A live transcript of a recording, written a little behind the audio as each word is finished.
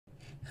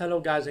Hello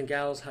guys and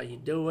gals, how you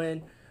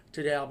doing?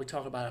 Today I'll be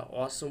talking about an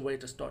awesome way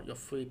to start your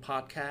free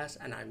podcast,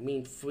 and I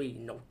mean free,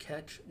 no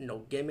catch, no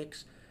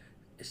gimmicks.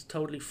 It's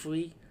totally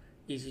free,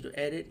 easy to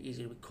edit,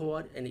 easy to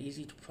record, and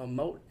easy to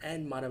promote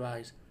and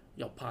monetize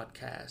your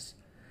podcast.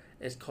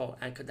 It's called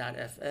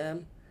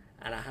Anchor.fm,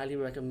 and I highly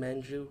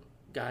recommend you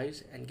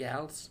guys and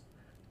gals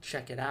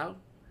check it out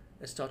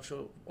and start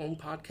your own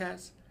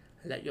podcast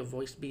and let your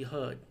voice be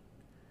heard.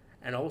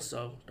 And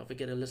also, don't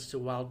forget to listen to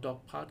Wild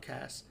Dog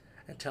Podcast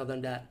and tell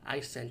them that I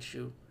sent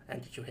you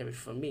and that you hear it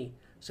from me.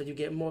 So you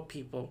get more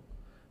people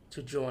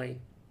to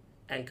join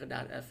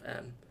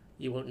Anchor.fm.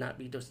 You will not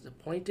be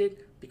disappointed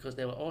because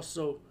they will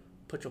also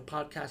put your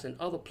podcast in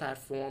other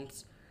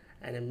platforms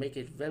and then make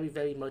it very,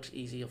 very much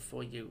easier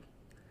for you.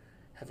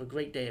 Have a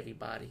great day,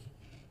 everybody.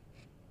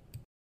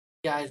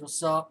 Guys,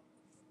 what's up?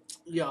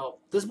 Yo,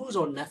 this movie's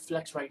on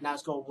Netflix right now.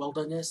 It's called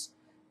Wilderness.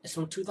 It's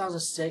from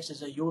 2006.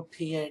 It's a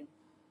European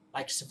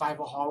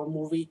survival horror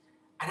movie,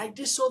 and I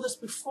just saw this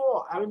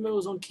before. I remember it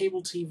was on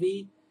cable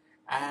TV,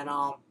 and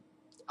I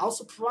was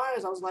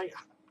surprised. I was like,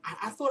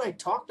 I thought I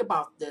talked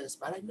about this,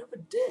 but I never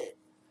did.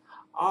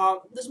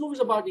 This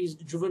movie's about these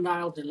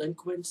juvenile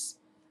delinquents.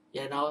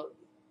 You know,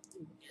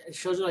 it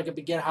shows you like a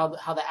beginning how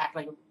they act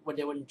like when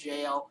they were in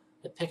jail.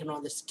 They're picking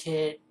on this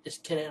kid. This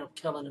kid ended up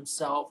killing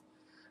himself.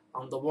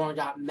 The warden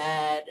got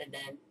mad, and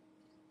then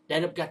they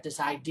ended up got this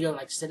idea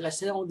like, let's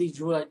send all these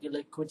juvenile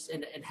delinquents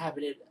in the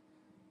inhabited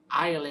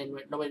island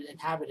where nobody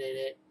inhabited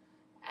it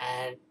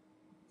and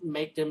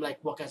make them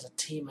like work as a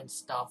team and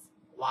stuff.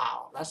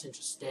 Wow, that's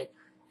interesting.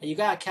 And you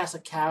got a cast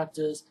of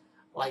characters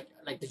like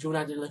the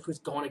juvenile delinquents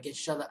going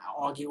against each other,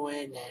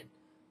 arguing and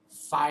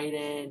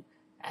fighting.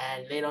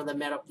 And later on, they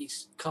met up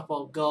these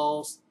couple of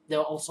girls. They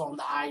were also on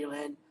the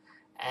island.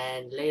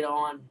 And later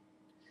on,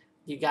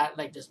 you got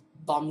like this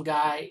bum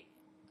guy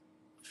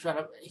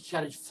he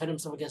tried to fit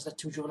himself against the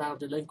two juvenile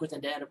delinquents,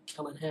 and they ended up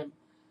killing him,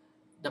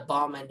 the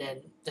bum. And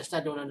then they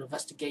started doing an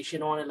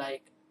investigation on it,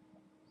 like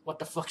what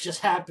the fuck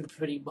just happened,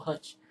 pretty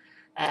much.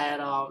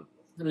 And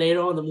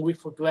later on, the movie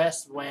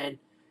progressed when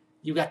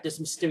you got this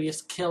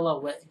mysterious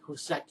killer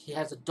who's like he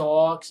has a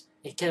dogs.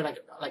 He killed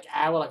like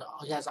arrow,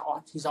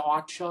 he's an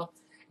archer.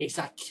 He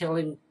started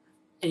killing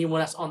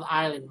anyone that's on the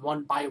island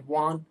one by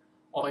one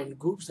or in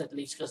groups at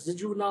least, because the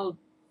juvenile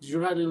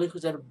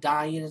delinquents end up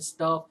dying and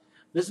stuff.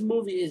 This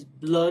movie is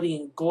bloody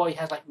and gory. It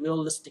has like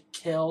realistic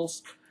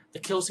kills. The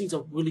kill scenes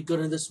are really good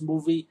in this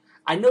movie.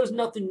 I know it's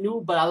nothing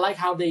new, but I like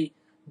how they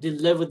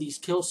deliver these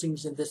kill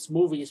scenes in this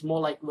movie. It's more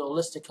like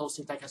realistic kill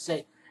scenes, like I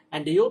say.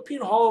 And the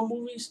European horror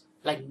movies,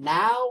 like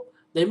now,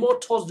 they're more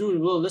towards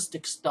doing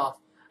realistic stuff.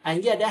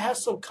 And yeah, they have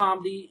some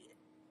comedy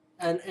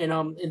and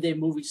in their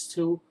movies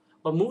too.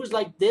 But movies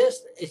like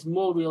this, it's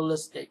more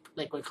realistic,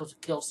 like when it comes to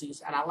kill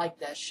scenes, and I like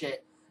that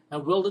shit.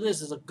 And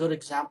Wilderness is a good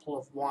example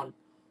of one,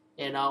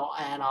 and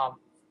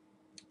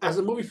as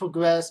the movie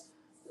progressed,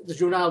 the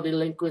juvenile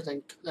delinquents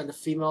and the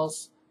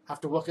females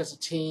have to work as a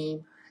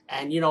team.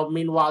 And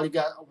meanwhile, you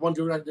got one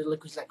juvenile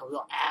delinquent like a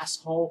real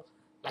asshole.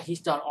 Like he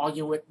started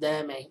arguing with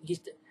them,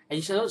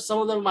 and some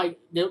of them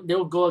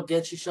they'll go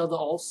against each other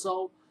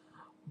also.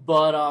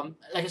 But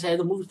like I said,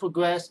 the movie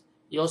progressed.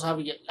 You also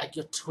have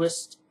your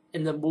twist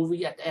in the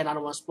movie at the end. I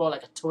don't want to spoil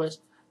like a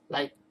twist,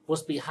 like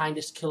what's behind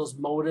this killer's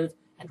motive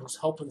and who's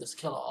helping this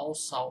killer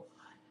also.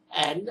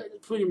 And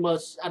pretty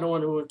much, I don't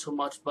want to ruin too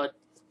much, but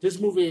this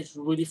movie is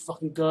really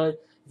fucking good.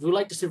 If you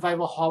like the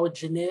survival horror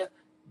genre,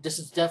 this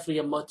is definitely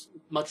a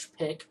much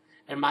pick.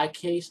 In my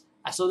case,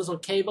 I saw this on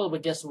cable,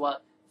 but guess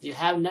what? If you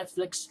have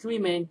Netflix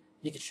streaming,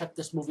 you can check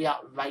this movie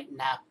out right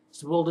now.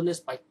 It's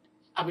Wilderness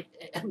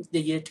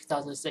the year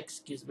 2006,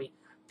 excuse me.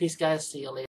 Peace, guys. See you later.